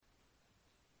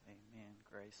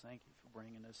Grace. Thank you for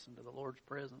bringing us into the Lord's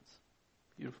presence.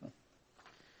 Beautiful.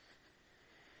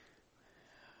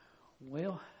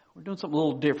 Well, we're doing something a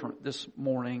little different this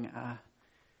morning. I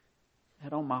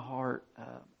had on my heart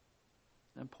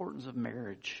the importance of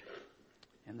marriage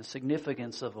and the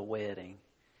significance of a wedding.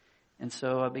 And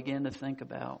so I began to think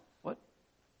about what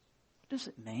does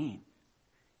it mean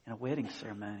in a wedding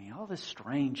ceremony? All this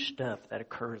strange stuff that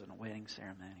occurs in a wedding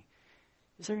ceremony.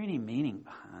 Is there any meaning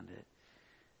behind it?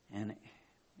 And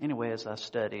anyway, as I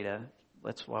studied,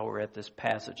 that's why we're at this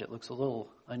passage. It looks a little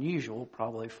unusual,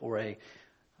 probably for a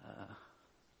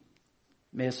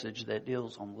message that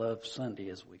deals on Love Sunday,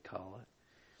 as we call it.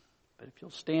 But if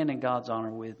you'll stand in God's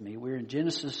honor with me, we're in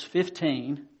Genesis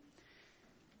 15.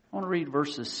 I want to read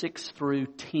verses 6 through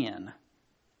 10.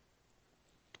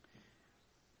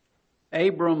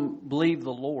 Abram believed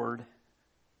the Lord,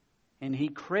 and he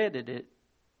credited it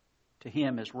to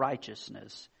him as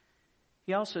righteousness.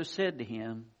 He also said to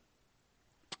him,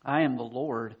 I am the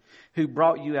Lord who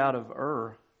brought you out of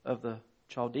Ur of the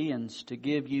Chaldeans to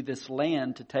give you this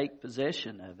land to take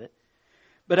possession of it.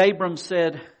 But Abram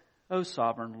said, O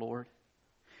sovereign Lord,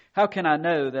 how can I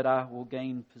know that I will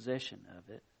gain possession of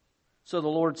it? So the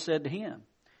Lord said to him,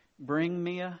 bring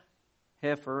me a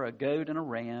heifer, a goat, and a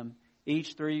ram,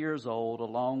 each 3 years old,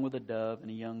 along with a dove and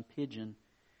a young pigeon.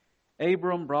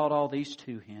 Abram brought all these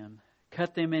to him,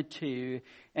 cut them in two,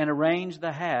 and arranged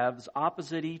the halves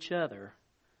opposite each other.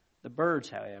 The birds,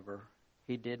 however,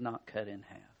 he did not cut in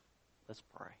half. Let's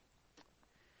pray.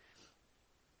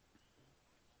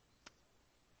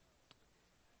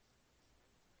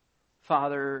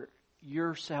 Father,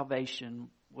 your salvation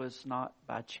was not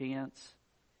by chance,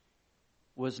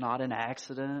 was not an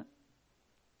accident.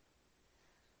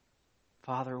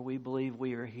 Father, we believe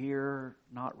we are here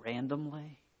not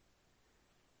randomly,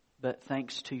 but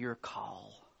thanks to your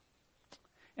call.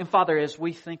 And Father, as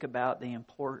we think about the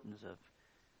importance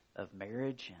of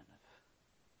marriage and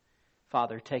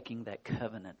Father, taking that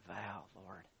covenant vow,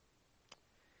 Lord,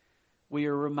 we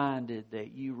are reminded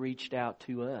that you reached out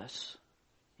to us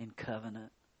in covenant.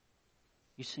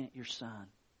 You sent your Son.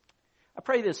 I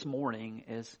pray this morning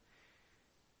as,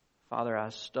 Father, I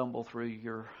stumble through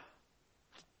your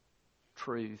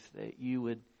truth, that you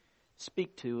would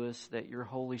speak to us, that your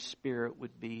Holy Spirit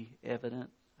would be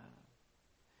evident.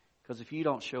 Because if you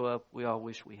don't show up, we all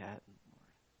wish we hadn't, Lord.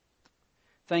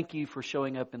 Thank you for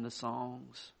showing up in the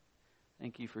songs.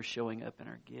 Thank you for showing up in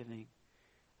our giving.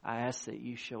 I ask that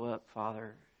you show up,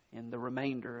 Father, in the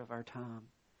remainder of our time,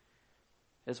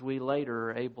 as we later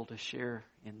are able to share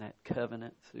in that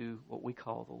covenant through what we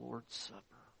call the Lord's Supper.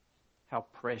 How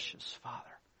precious, Father,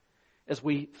 as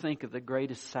we think of the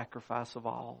greatest sacrifice of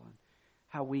all and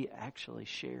how we actually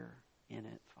share in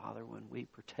it, Father, when we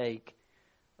partake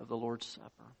of the Lord's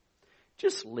Supper.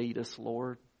 Just lead us,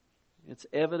 Lord. It's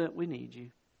evident we need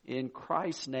you. In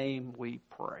Christ's name we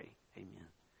pray.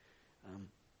 Amen.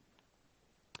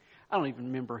 I don't even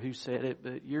remember who said it,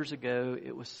 but years ago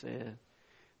it was said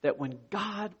that when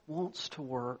God wants to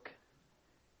work,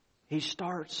 He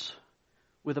starts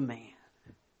with a man.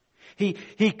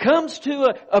 He comes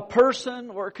to a person,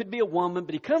 or it could be a woman,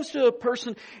 but He comes to a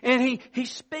person and He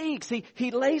speaks.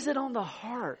 He lays it on the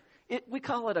heart. We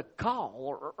call it a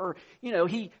call, or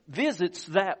He visits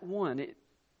that one.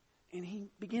 And He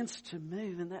begins to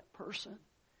move in that person.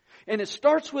 And it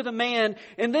starts with a man,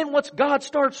 and then once God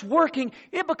starts working,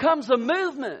 it becomes a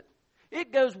movement.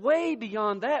 It goes way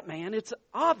beyond that man. It's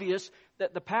obvious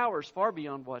that the power is far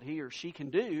beyond what he or she can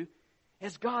do.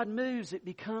 As God moves, it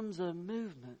becomes a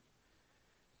movement.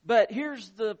 But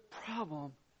here's the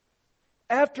problem.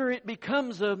 After it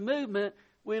becomes a movement,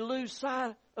 we lose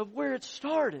sight of where it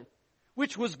started,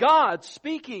 which was God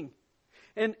speaking.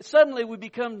 And suddenly we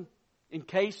become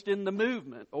encased in the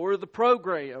movement or the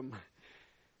program.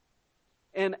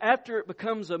 And after it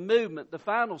becomes a movement, the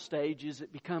final stage is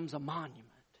it becomes a monument.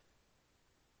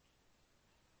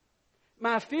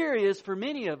 My fear is for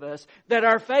many of us that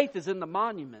our faith is in the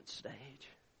monument stage.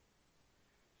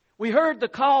 We heard the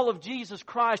call of Jesus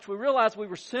Christ. We realized we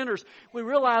were sinners. We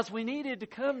realized we needed to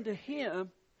come to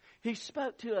Him. He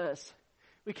spoke to us.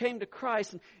 We came to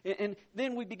Christ, and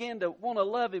then we began to want to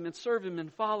love Him and serve Him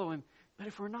and follow Him. But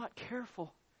if we're not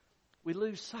careful, we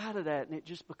lose sight of that, and it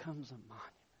just becomes a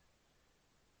monument.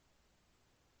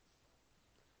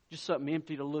 Just something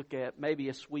empty to look at, maybe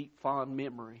a sweet, fond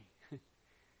memory.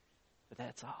 But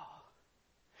that's all.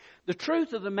 The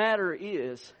truth of the matter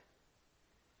is,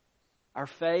 our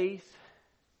faith,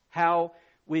 how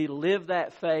we live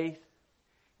that faith,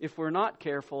 if we're not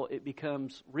careful, it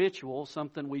becomes ritual,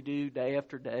 something we do day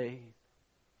after day,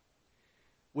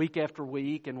 week after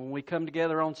week. And when we come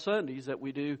together on Sundays, that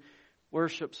we do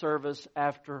worship service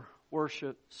after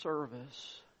worship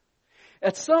service.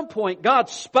 At some point, God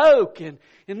spoke, and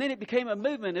then it became a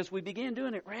movement as we began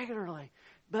doing it regularly.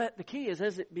 But the key is,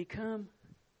 has it become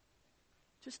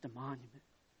just a monument?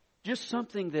 Just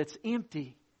something that's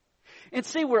empty. And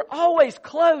see, we're always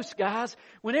close, guys.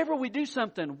 Whenever we do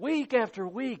something week after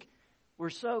week, we're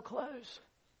so close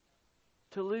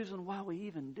to losing why we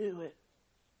even do it.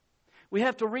 We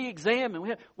have to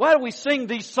re-examine. Why do we sing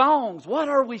these songs? What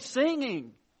are we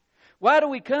singing? Why do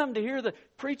we come to hear the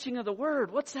preaching of the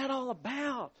Word? What's that all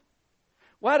about?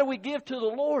 Why do we give to the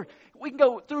Lord? We can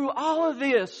go through all of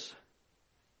this.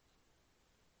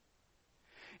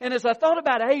 And as I thought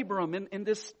about Abram in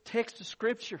this text of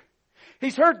Scripture,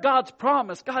 he's heard God's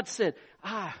promise. God said,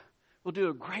 I will do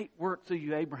a great work through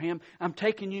you, Abraham. I'm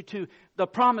taking you to the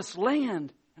promised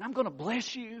land, and I'm going to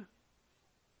bless you.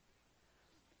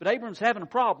 But Abram's having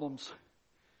problems.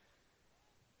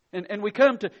 And we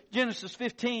come to Genesis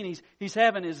 15. He's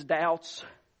having his doubts,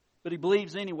 but he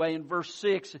believes anyway. In verse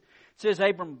 6, it says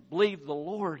Abram believed the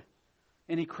Lord,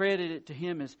 and he credited it to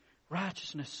him as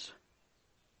righteousness.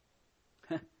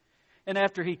 And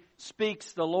after he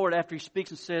speaks, after he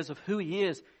speaks and says of who he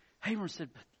is, Abram said,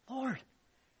 but Lord,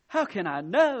 how can I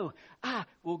know I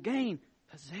will gain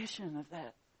possession of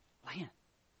that land?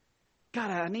 God,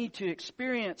 I need to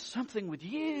experience something with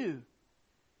you.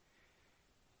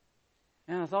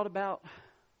 And I thought about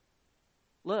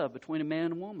love between a man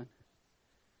and a woman.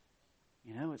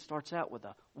 You know, it starts out with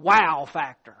a wow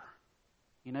factor.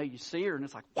 You know, you see her and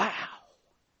it's like, wow.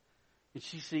 And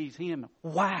she sees him,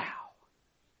 wow.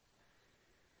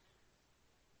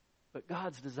 But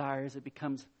God's desire is it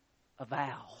becomes a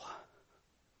vow.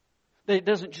 That it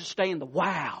doesn't just stay in the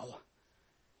wow.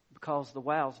 Because the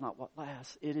wow is not what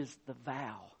lasts. It is the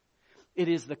vow. It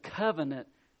is the covenant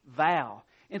vow.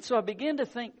 And so I began to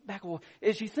think back, well,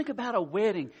 as you think about a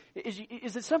wedding,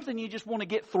 is it something you just want to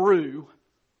get through?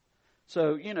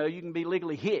 So, you know, you can be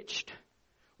legally hitched.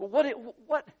 Well,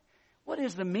 what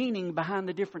is the meaning behind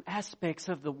the different aspects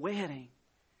of the wedding?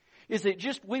 Is it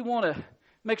just we want to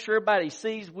make sure everybody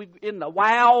sees we in the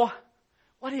wow?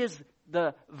 What is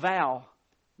the vow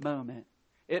moment?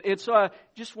 And so I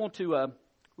just want to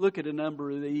look at a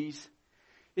number of these.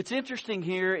 It's interesting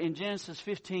here in Genesis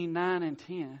 15, 9 and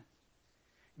 10.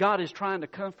 God is trying to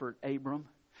comfort Abram.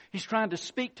 He's trying to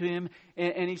speak to him.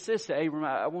 And he says to Abram,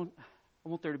 I want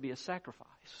there to be a sacrifice.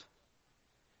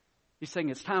 He's saying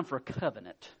it's time for a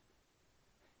covenant.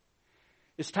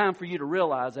 It's time for you to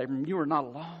realize, Abram, you are not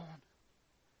alone.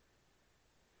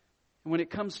 And when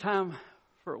it comes time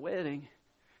for a wedding,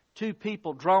 two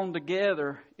people drawn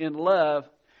together in love,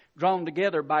 drawn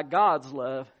together by God's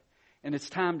love, and it's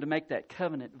time to make that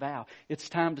covenant vow. It's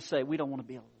time to say we don't want to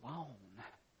be alone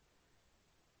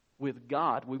with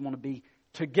God. We want to be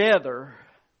together.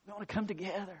 We want to come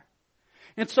together.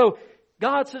 And so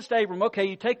God says to Abram, okay,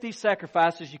 you take these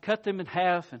sacrifices, you cut them in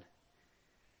half, and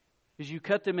as you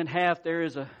cut them in half, there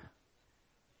is a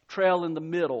trail in the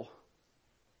middle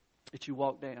that you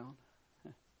walk down.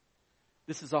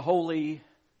 This is a holy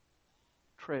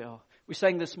trail. We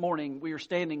sang this morning, we are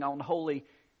standing on holy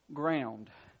ground.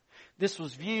 This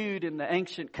was viewed in the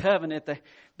ancient covenant.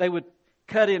 They would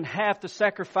cut in half the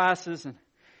sacrifices, and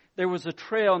there was a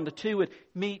trail, and the two would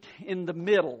meet in the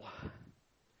middle.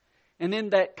 And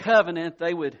in that covenant,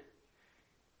 they would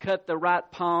cut the right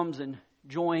palms and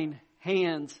join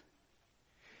hands.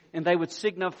 And they would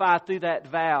signify through that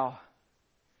vow,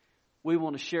 we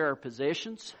want to share our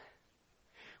possessions.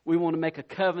 We want to make a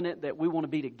covenant that we want to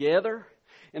be together.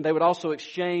 And they would also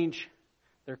exchange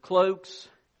their cloaks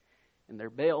and their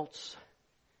belts.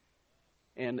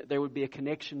 And there would be a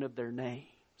connection of their names.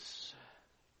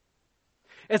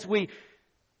 As we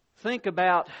think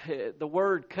about the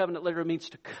word covenant, literally means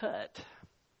to cut.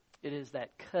 It is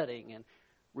that cutting and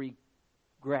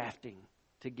regrafting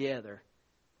together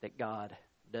that God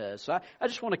does. So I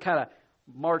just want to kind of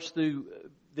march through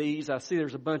these. I see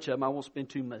there's a bunch of them. I won't spend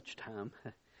too much time.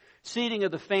 Seating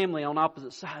of the family on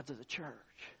opposite sides of the church.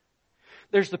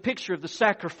 There's the picture of the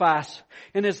sacrifice.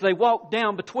 And as they walked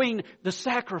down between the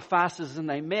sacrifices and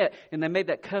they met and they made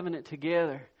that covenant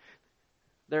together,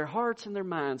 their hearts and their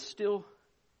minds still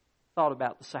thought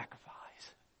about the sacrifice.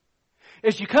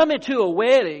 As you come into a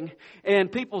wedding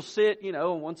and people sit,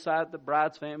 on one side the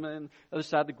bride's family and the other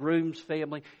side the groom's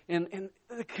family, and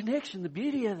the connection, the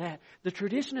beauty of that, the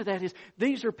tradition of that is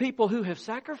these are people who have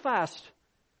sacrificed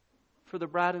for the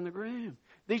bride and the groom.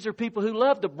 These are people who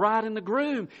love the bride and the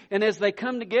groom. And as they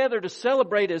come together to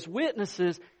celebrate as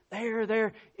witnesses, they are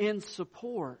there in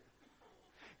support.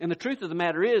 And the truth of the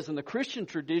matter is, in the Christian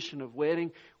tradition of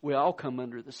wedding, we all come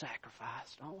under the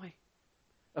sacrifice, don't we?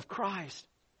 Of Christ.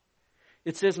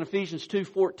 It says in Ephesians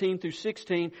 2:14 through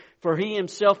 16, "For He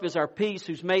Himself is our peace,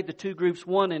 who's made the two groups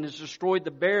one and has destroyed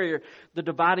the barrier, the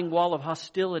dividing wall of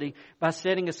hostility, by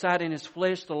setting aside in His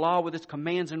flesh the law with its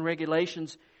commands and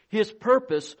regulations. His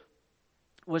purpose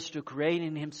was to create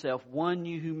in Himself one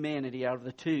new humanity out of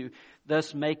the two,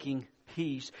 thus making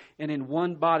peace, and in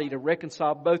one body to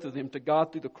reconcile both of them to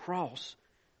God through the cross,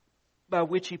 by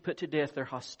which He put to death their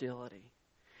hostility."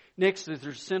 Next is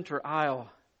the center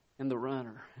aisle and the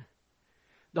runner.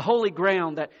 The holy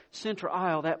ground, that center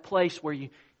aisle, that place where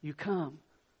you come.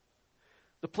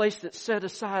 The place that's set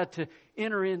aside to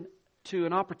enter into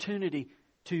an opportunity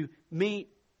to meet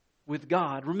with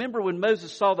God. Remember when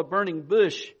Moses saw the burning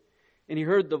bush and he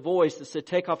heard the voice that said,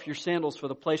 "Take off your sandals, for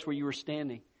the place where you were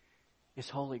standing is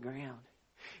holy ground."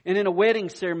 And in a wedding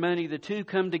ceremony, the two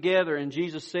come together, and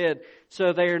Jesus said,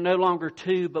 "So they are no longer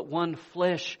two, but one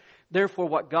flesh. Therefore,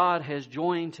 what God has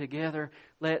joined together,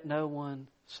 let no one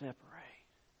separate."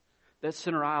 That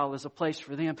center aisle is a place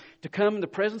for them to come in the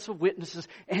presence of witnesses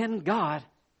and God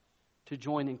to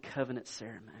join in covenant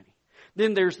ceremony.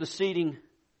 Then there's the seating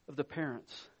of the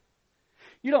parents.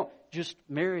 You don't just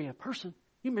marry a person,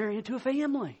 you marry into a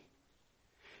family.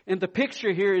 And the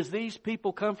picture here is these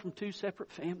people come from two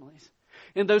separate families.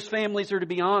 And those families are to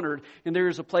be honored. And there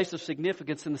is a place of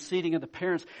significance in the seating of the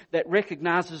parents that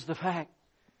recognizes the fact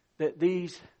that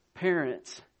these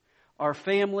parents are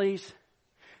families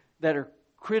that are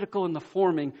critical in the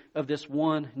forming of this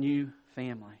one new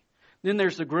family. Then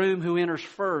there's the groom who enters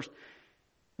first.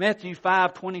 Matthew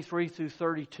 5:23 through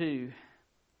 32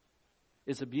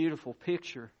 is a beautiful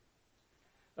picture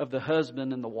of the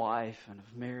husband and the wife and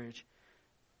of marriage.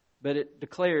 But it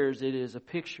declares it is a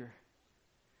picture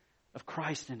of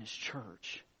Christ and His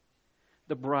church.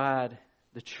 The bride,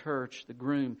 the church, the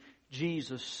groom,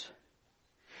 Jesus.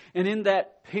 And in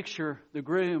that picture, the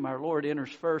groom, our Lord,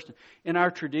 enters first. In our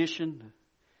tradition,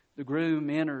 the groom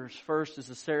enters first as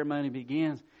the ceremony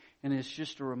begins, and it's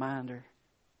just a reminder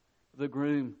of the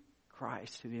groom,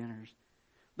 Christ, who enters.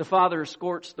 The father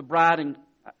escorts the bride and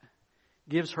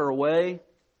gives her away.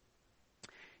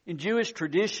 In Jewish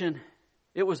tradition,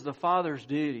 it was the father's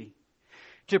duty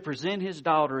to present his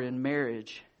daughter in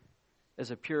marriage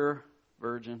as a pure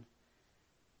virgin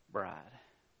bride.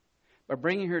 By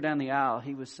bringing her down the aisle,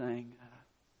 he was saying,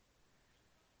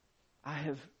 I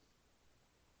have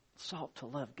sought to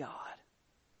love God.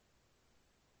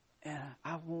 And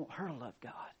I want her to love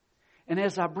God. And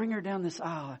as I bring her down this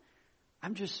aisle,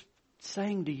 I'm just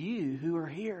saying to you who are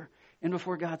here and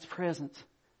before God's presence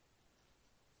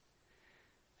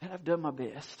that I've done my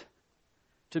best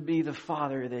to be the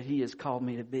father that He has called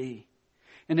me to be.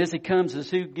 And as He comes,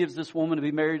 as who gives this woman to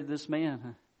be married to this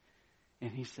man?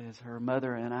 And he says, her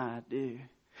mother and I do.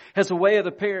 As a way of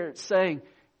the parents saying,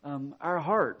 our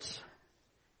hearts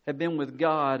have been with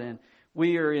God and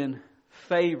we are in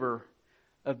favor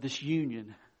of this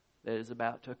union that is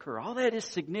about to occur. All that is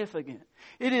significant.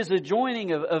 It is a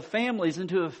joining of families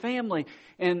into a family,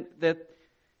 and that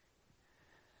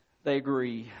they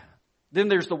agree. Then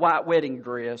there's the white wedding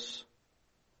dress.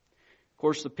 Of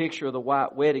course, the picture of the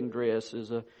white wedding dress is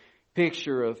a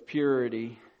picture of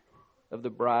purity of the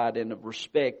bride and of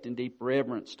respect and deep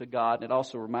reverence to God. And it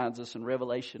also reminds us in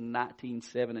Revelation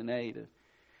 19:7 and 8 of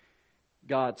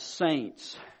God's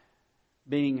saints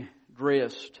being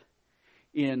dressed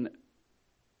in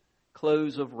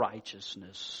clothes of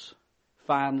righteousness,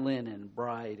 fine linen,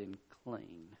 bright and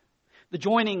clean. The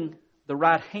joining the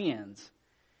right hands.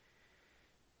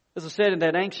 As I said, in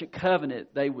that ancient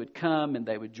covenant, they would come and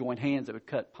they would join hands. They would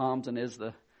cut palms, and as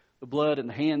the blood and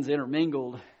the hands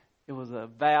intermingled, it was a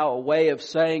vow, a way of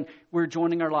saying, we're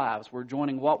joining our lives. We're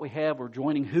joining what we have. We're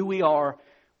joining who we are.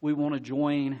 We want to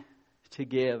join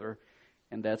together.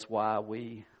 And that's why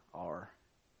we are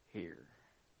here.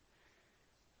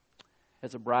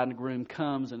 As a bride and groom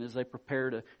comes and as they prepare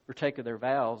to partake of their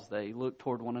vows, they look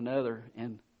toward one another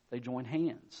and they join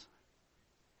hands.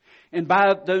 And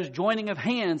by those joining of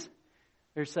hands,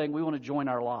 they're saying we want to join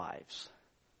our lives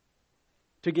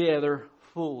together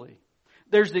fully.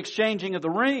 There's the exchanging of the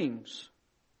rings.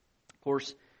 Of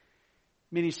course,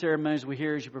 many ceremonies we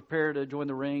hear as you prepare to join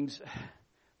the rings,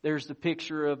 there's the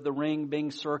picture of the ring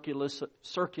being circular,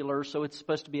 so it's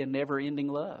supposed to be a never-ending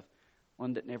love,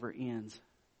 one that never ends,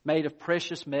 made of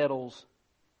precious metals.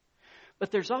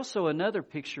 But there's also another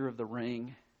picture of the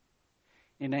ring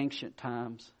in ancient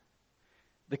times.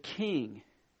 The king,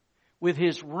 with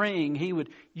his ring, he would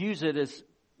use it as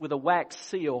with a wax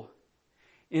seal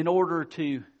in order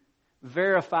to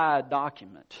verify a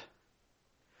document,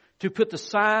 to put the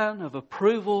sign of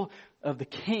approval of the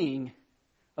king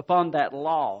upon that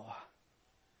law,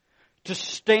 to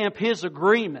stamp his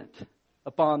agreement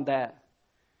upon that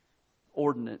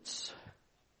ordinance.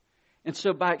 And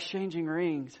so by exchanging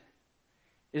rings,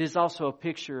 it is also a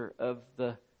picture of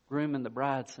the groom and the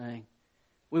bride saying,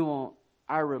 we want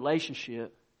our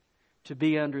relationship to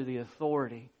be under the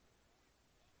authority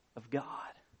of God.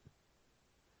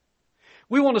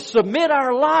 We want to submit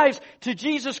our lives to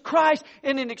Jesus Christ.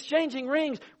 And in exchanging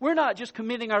rings, we're not just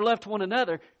committing our love to one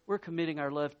another. We're committing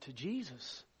our love to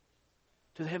Jesus,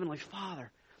 to the Heavenly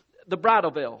Father. The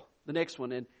bridal veil, the next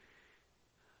one. And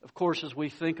of course, as we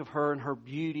think of her and her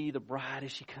beauty, the bride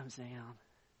as she comes down,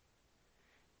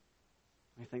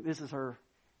 we think this is her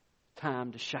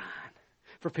time to shine,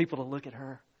 for people to look at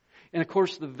her. And of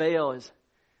course, the veil is,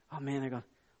 oh man, they're going to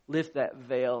lift that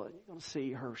veil and you're going to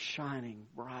see her shining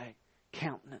bright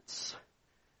countenance,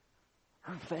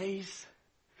 her face,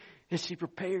 as she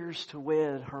prepares to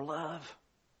wed her love.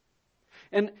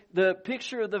 And the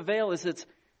picture of the veil is, it's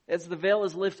as the veil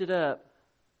is lifted up,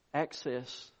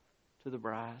 access to the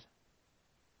bride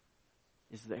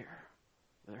is there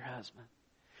with her husband.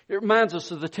 It reminds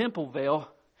us of the temple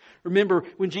veil. Remember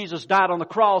when Jesus died on the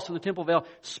cross and the temple veil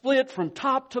split from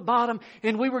top to bottom,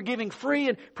 and we were giving free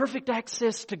and perfect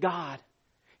access to God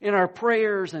in our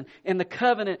prayers, and the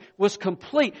covenant was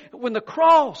complete. When the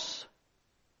cross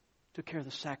took care of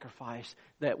the sacrifice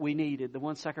that we needed, the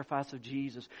one sacrifice of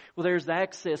Jesus, well, there's the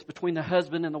access between the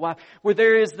husband and the wife, where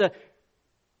there is the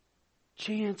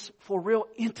chance for real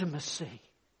intimacy,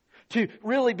 to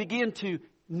really begin to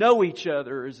know each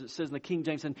other, as it says in the King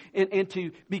James, and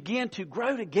to begin to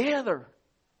grow together.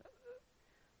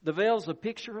 The veil's a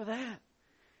picture of that.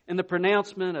 And the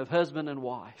pronouncement of husband and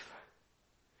wife.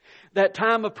 That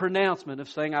time of pronouncement of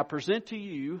saying, I present to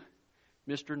you,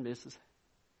 Mr. and Mrs.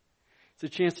 It's a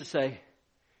chance to say,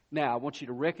 now I want you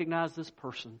to recognize this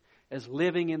person as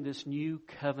living in this new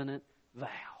covenant vow.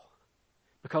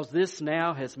 Because this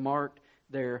now has marked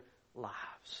their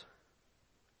lives.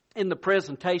 In the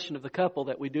presentation of the couple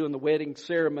that we do in the wedding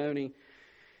ceremony,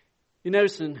 you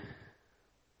notice in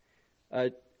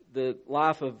the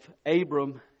life of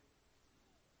Abram,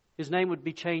 his name would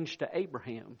be changed to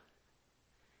Abraham,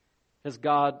 as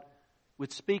God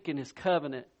would speak in His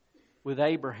covenant with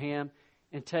Abraham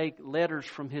and take letters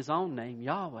from His own name,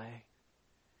 Yahweh,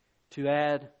 to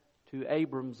add to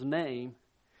Abram's name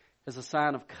as a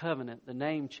sign of covenant, the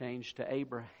name changed to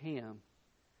Abraham.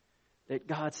 That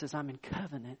God says, I'm in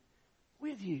covenant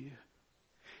with you.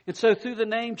 And so through the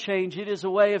name change, it is a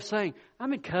way of saying,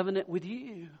 I'm in covenant with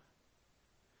you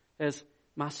as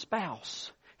my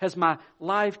spouse, as my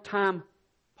lifetime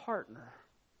partner.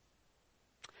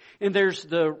 And there's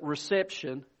the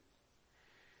reception.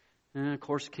 And of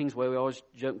course, Kingsway, we always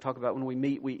joke and talk about when we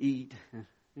meet, we eat.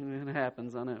 It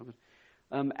happens, I know.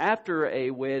 But, after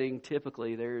a wedding,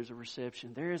 typically there is a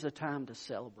reception. There is a time to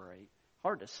celebrate.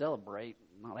 Hard to celebrate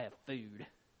and not have food.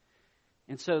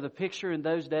 And so the picture in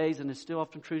those days, and it's still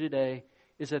often true today,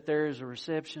 is that there is a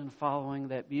reception following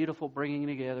that beautiful bringing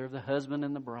together of the husband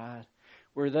and the bride,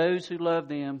 where those who love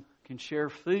them can share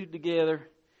food together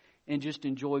and just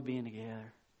enjoy being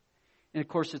together. And of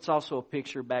course, it's also a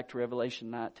picture, back to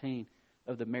Revelation 19,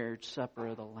 of the marriage supper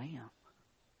of the Lamb.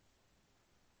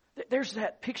 There's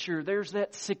that picture, there's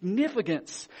that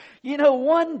significance. You know,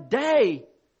 one day,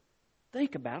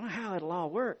 think about how it'll all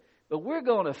work, but we're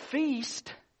going to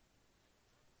feast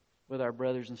with our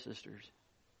brothers and sisters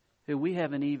who we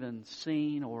haven't even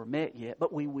seen or met yet,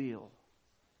 but we will.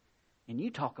 And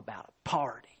you talk about a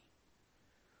party.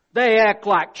 They act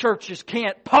like churches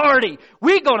can't party.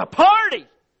 We're going to party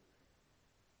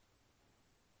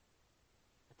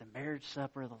at the marriage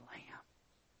supper of the Lamb.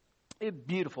 It's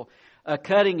beautiful.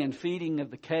 Cutting and feeding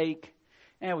of the cake.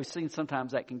 And we've seen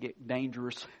sometimes that can get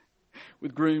dangerous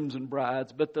with grooms and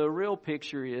brides. But the real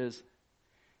picture is,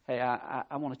 hey,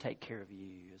 I want to take care of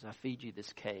you. As I feed you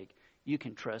this cake, you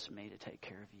can trust me to take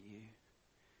care of you.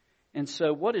 And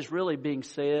so what is really being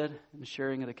said in the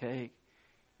sharing of the cake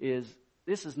is,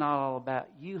 this is not all about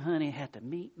you, honey, had to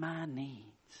meet my needs.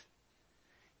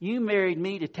 You married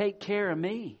me to take care of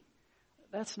me.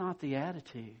 That's not the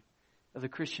attitude of the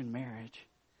Christian marriage.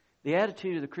 The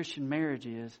attitude of the Christian marriage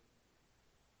is,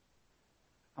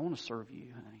 I want to serve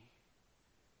you, honey.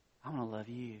 I want to love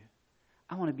you.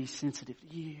 I want to be sensitive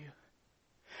to you.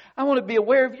 I want to be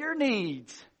aware of your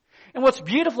needs. And what's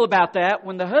beautiful about that,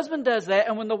 when the husband does that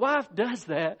and when the wife does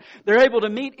that, they're able to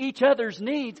meet each other's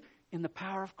needs in the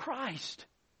power of Christ.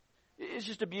 It's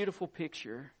just a beautiful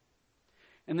picture.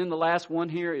 And then the last one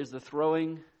here is the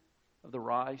throwing of the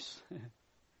rice,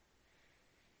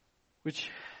 which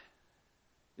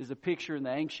is a picture in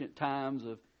the ancient times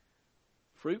of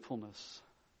fruitfulness,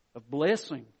 of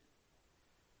blessing.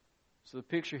 So the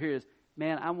picture here is,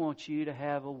 man, I want you to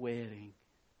have a wedding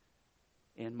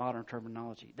in modern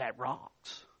terminology, that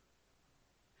rocks.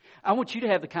 I want you to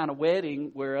have the kind of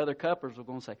wedding where other couples are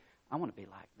going to say, I want to be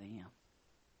like them.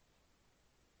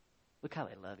 Look how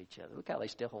they love each other. Look how they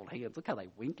still hold hands. Look how they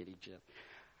wink at each other.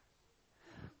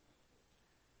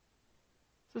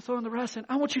 So throw in the rest, and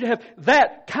I want you to have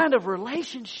that kind of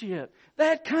relationship,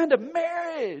 that kind of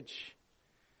marriage.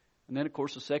 And then, of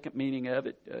course, the second meaning of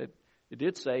it, it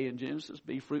did say in Genesis,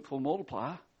 be fruitful,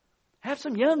 multiply. Have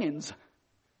some youngins.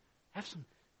 Have some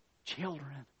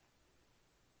children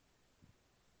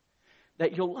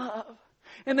that you'll love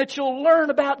and that you'll learn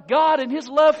about God and His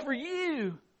love for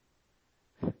you.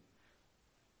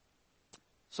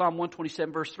 Psalm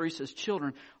 127 verse 3 says,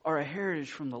 children are a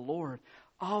heritage from the Lord,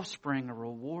 offspring a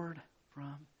reward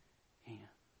from Him.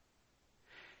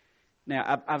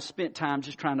 Now, I've spent time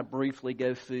just trying to briefly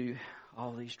go through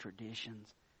all these traditions.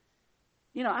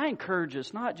 You know, I encourage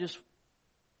us, not just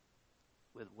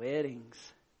with weddings,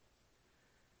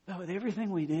 but with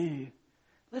everything we do.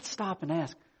 Let's stop and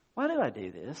ask, why do I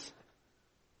do this?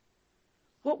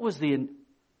 What was the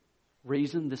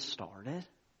reason this started?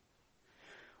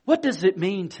 What does it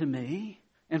mean to me?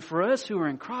 And for us who are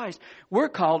in Christ, we're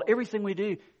called everything we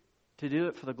do to do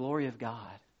it for the glory of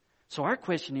God. So our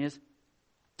question is,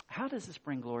 how does this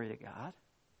bring glory to God?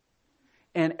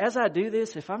 And as I do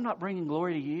this, if I'm not bringing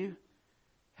glory to you,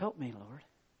 help me, Lord.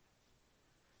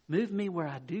 Move me where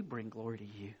I do bring glory to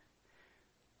you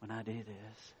when I do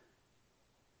this.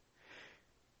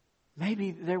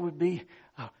 Maybe there would be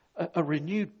a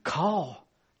renewed call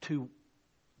to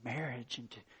marriage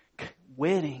and to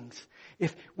weddings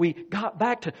if we got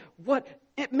back to what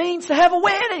it means to have a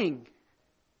wedding.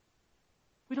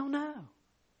 We don't know.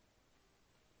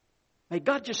 May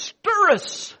God just stir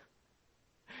us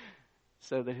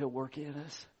so that He'll work in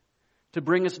us to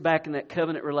bring us back in that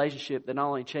covenant relationship that not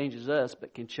only changes us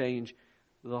but can change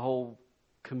the whole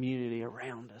community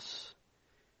around us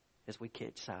as we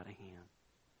catch sight of Him.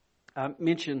 I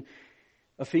mentioned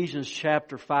Ephesians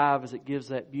chapter 5 as it gives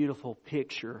that beautiful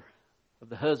picture of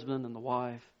the husband and the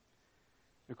wife,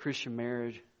 a Christian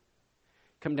marriage.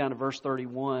 Come down to verse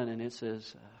 31 and it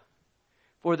says,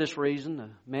 for this reason, a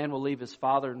man will leave his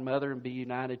father and mother and be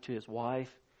united to his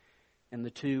wife, and the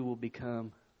two will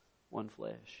become one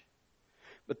flesh.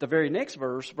 But the very next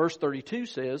verse, verse 32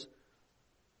 says,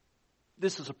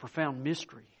 this is a profound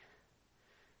mystery.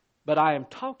 But I am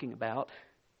talking about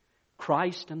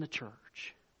Christ and the church.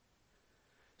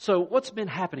 So what's been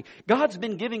happening? God's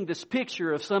been giving this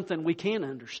picture of something we can't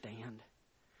understand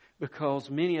because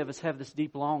many of us have this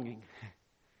deep longing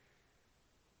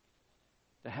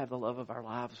to have the love of our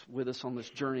lives with us on this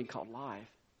journey called life.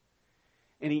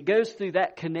 And He goes through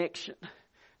that connection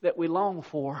that we long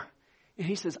for. And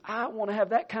He says, I want to have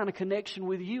that kind of connection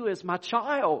with you as my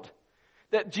child.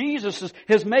 That Jesus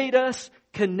has made us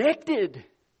connected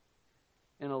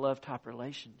in a love type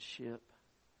relationship.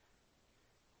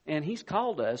 And He's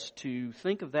called us to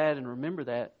think of that and remember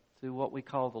that through what we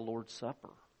call the Lord's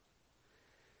Supper.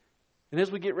 And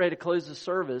as we get ready to close the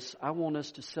service, I want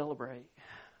us to celebrate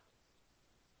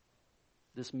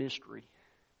this mystery,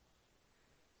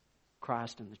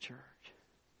 Christ and the church.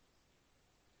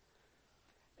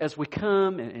 As we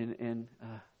come, and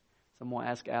someone will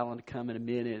ask Alan to come in a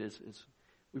minute as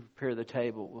we prepare the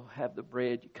table. We'll have the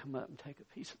bread. You come up and take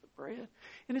a piece of the bread.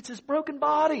 And it's His broken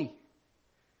body.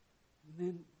 And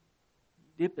then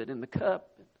dip it in the cup.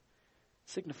 It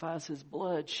signifies His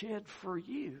blood shed for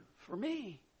you, for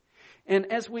me.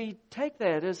 And as we take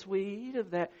that, as we eat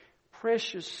of that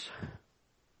precious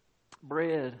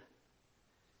bread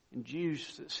and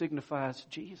juice that signifies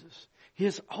Jesus,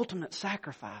 His ultimate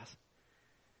sacrifice,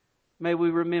 may we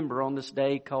remember on this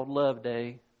day called Love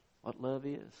Day what love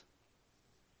is.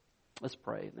 Let's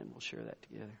pray and then we'll share that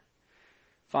together.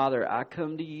 Father, I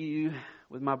come to you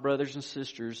with my brothers and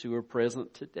sisters who are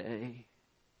present today.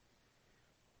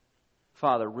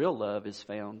 Father, real love is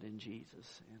found in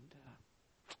Jesus. And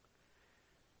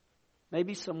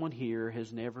maybe someone here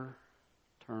has never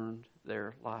turned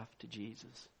their life to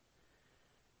Jesus.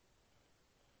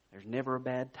 There's never a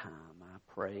bad time. I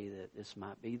pray that this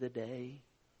might be the day.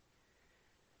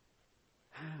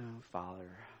 Oh, Father,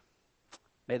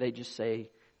 may they just say,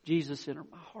 Jesus, enter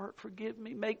my heart, forgive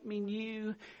me, make me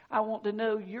new. I want to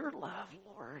know your love,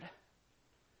 Lord.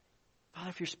 Father,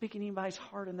 if you're speaking to anybody's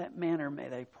heart in that manner, may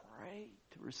they pray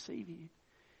to receive you.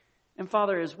 And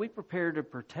Father, as we prepare to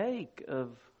partake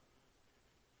of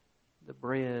the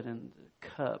bread and the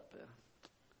cup,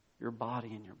 your body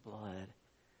and your blood,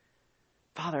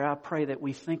 Father, I pray that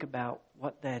we think about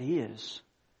what that is,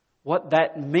 what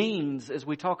that means as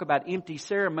we talk about empty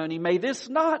ceremony. May this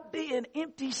not be an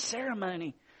empty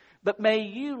ceremony, but may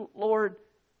you, Lord,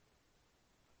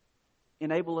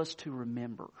 enable us to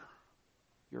remember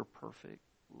your perfect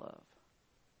love.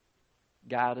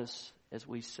 Guide us as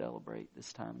we celebrate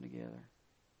this time together.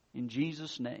 In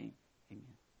Jesus' name, amen.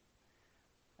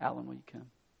 Alan, will you come?